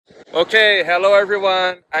Okay, hello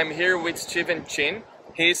everyone. I'm here with Steven Chin.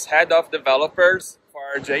 He's head of developers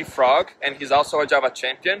for JFrog and he's also a Java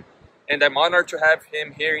champion. And I'm honored to have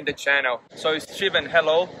him here in the channel. So Steven,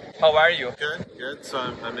 hello. How are you? Good, good. So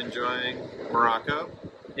I'm enjoying Morocco.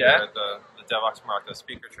 Yeah. Here at the Devoxx Morroco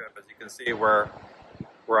speaker trip. As you can see, we're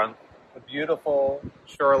on a beautiful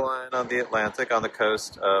shoreline on the Atlantic on the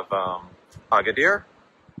coast of Agadir.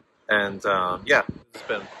 And yeah, this has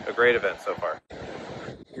been a great event so far.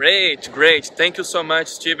 Great, great. Thank you so much,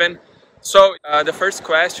 Steven. So the first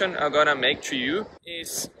question I'm gonna make to you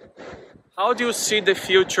is, how do you see the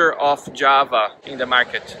future of Java in the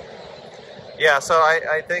market? Yeah, so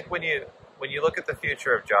I think when you look at the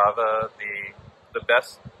future of Java, the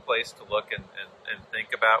best place to look and think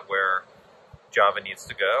about where Java needs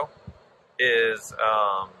to go is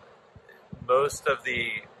most of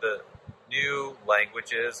the new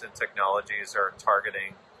languages and technologies are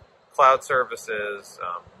targeting cloud services,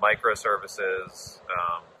 microservices,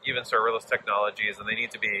 even serverless technologies, and they need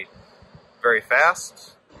to be very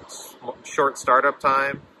fast, short startup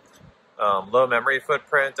time, low memory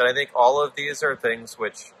footprint, and I think all of these are things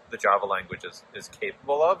which the Java language is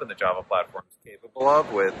capable of, and the Java platform is capable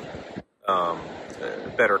of, with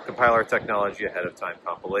better compiler technology, ahead of time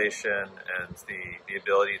compilation, and the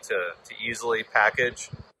ability to easily package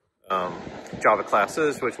Java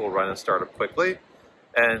classes, which will run and start up quickly.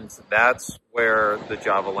 And that's where the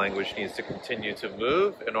Java language needs to continue to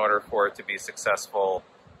move in order for it to be successful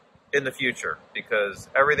in the future, because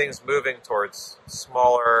everything's moving towards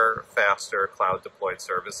smaller, faster, cloud-deployed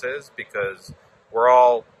services, because we're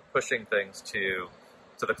all pushing things to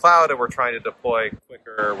the cloud, and we're trying to deploy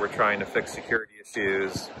quicker, we're trying to fix security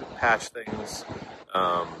issues, patch things,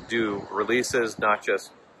 do releases not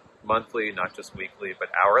just monthly, not just weekly, but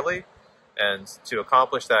hourly. And to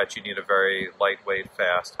accomplish that, you need a very lightweight,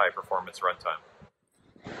 fast, high-performance runtime.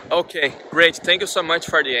 Okay, great. Thank you so much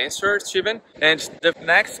for the answer, Steven. And the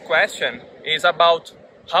next question is about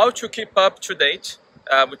how to keep up to date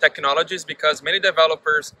with technologies, because many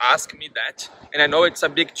developers ask me that, and I know it's a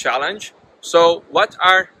big challenge. So what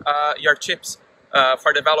are your tips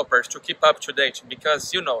for developers to keep up to date?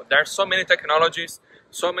 Because, you know, there are so many technologies,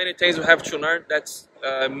 so many things we have to learn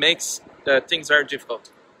that makes things very difficult.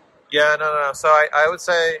 Yeah, no. So I would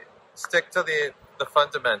say stick to the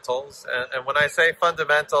fundamentals. And when I say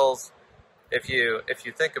fundamentals, if you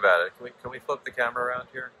think about it, can we flip the camera around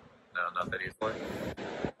here? No, not that easily.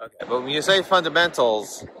 Okay, but when you say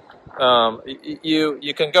fundamentals,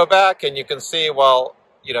 you can go back and you can see, well,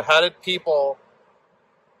 you know, how did people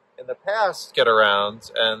in the past get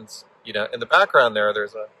around? And you know, in the background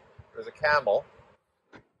there's a camel.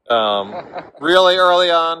 Really early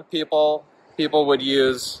on, people would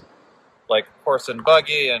use like horse and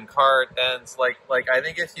buggy and cart, and like I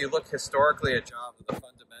think if you look historically at Java, the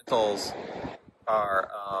fundamentals are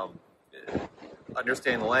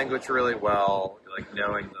understanding the language really well, like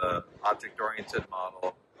knowing the object-oriented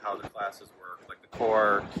model, how the classes work, like the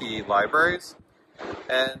core key libraries.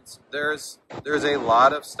 And there's a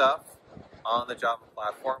lot of stuff on the Java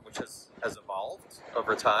platform which has evolved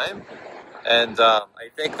over time, and I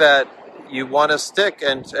think that you want to stick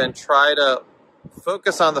and try to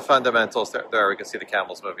focus on the fundamentals. There we can see the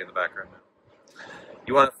camels moving in the background now.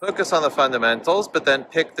 You want to focus on the fundamentals, but then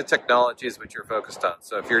pick the technologies which you're focused on.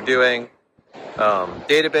 So if you're doing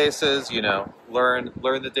databases, you know, learn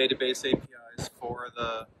the database APIs for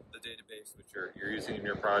the database which you're using in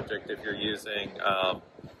your project. If you're using,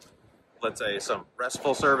 let's say, some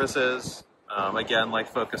RESTful services, again, like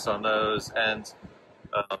focus on those, and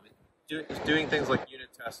doing things like unit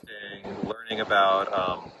testing, learning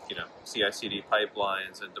about you know, CI/CD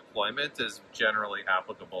pipelines and deployment is generally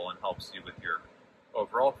applicable and helps you with your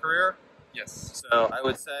overall career. Yes. So I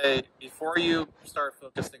would say before you start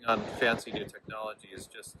focusing on fancy new technologies,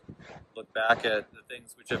 just look back at the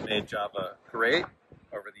things which have made Java great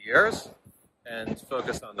over the years and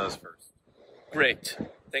focus on those first. Great.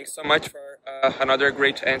 Thanks so much for another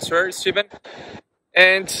great answer, Steven.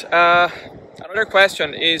 And another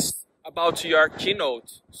question is about your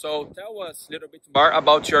keynote. So tell us a little bit more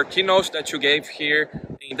about your keynote that you gave here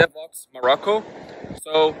in Devoxx Morroco.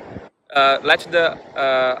 So let the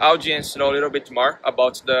audience know a little bit more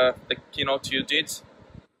about the keynote you did.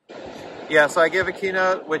 Yeah, so I gave a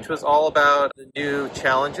keynote which was all about the new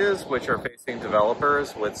challenges which are facing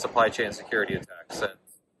developers with supply chain security attacks.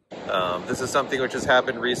 And this is something which has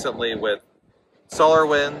happened recently with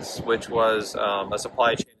SolarWinds, which was a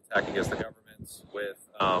supply chain attack against the government, with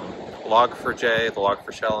Log4j, the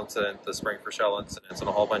Log4Shell incident, the Spring4Shell incidents, and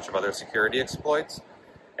a whole bunch of other security exploits.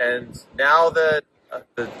 And now that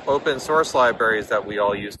the open source libraries that we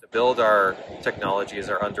all use to build our technologies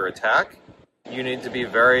are under attack, you need to be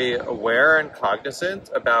very aware and cognizant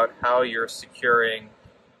about how you're securing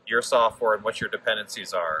your software and what your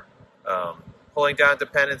dependencies are. Pulling down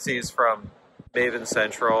dependencies from Maven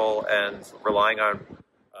Central and relying on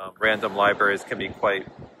random libraries can be quite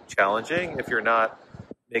challenging if you're not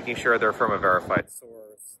making sure they're from a verified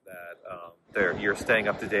source, that you're staying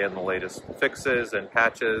up to date on the latest fixes and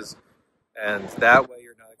patches, and that way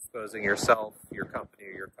you're not exposing yourself, your company,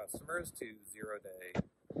 or your customers to zero-day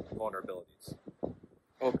vulnerabilities.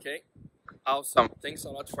 Okay, awesome. Thanks a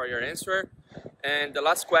lot for your answer. And the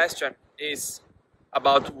last question is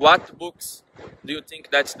about what books do you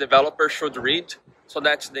think that developers should read so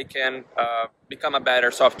that they can become a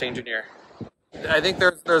better software engineer? I think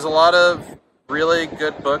there's a lot of really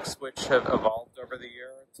good books which have evolved over the year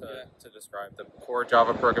to describe the core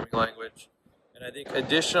Java programming language. And I think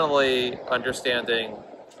additionally understanding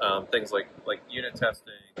things like unit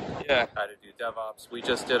testing, how to do DevOps. We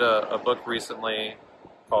just did a book recently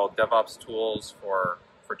called DevOps Tools for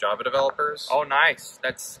Java developers. Oh, nice.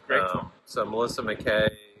 That's great. So Melissa McKay,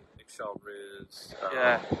 Michelle Ruse,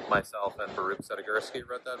 myself, and Baruch Sedegursky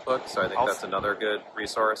wrote that book. So I think that's another good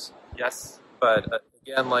resource. Yes. But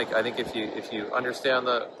again, I think if you understand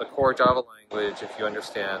the core Java language, if you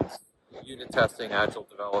understand unit testing, agile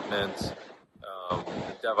development,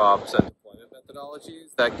 DevOps, and deployment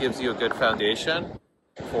methodologies, that gives you a good foundation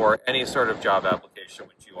for any sort of job application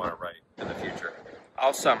which you want to write in the future.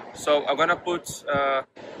 Awesome. So I'm gonna put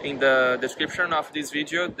in the description of this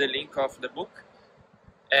video the link of the book.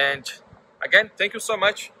 And again, thank you so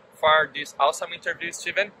much for this awesome interview,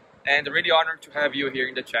 Steven, and really honored to have you here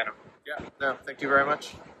in the channel. Yeah, no, thank you very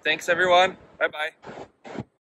much. Thanks everyone. Bye-bye.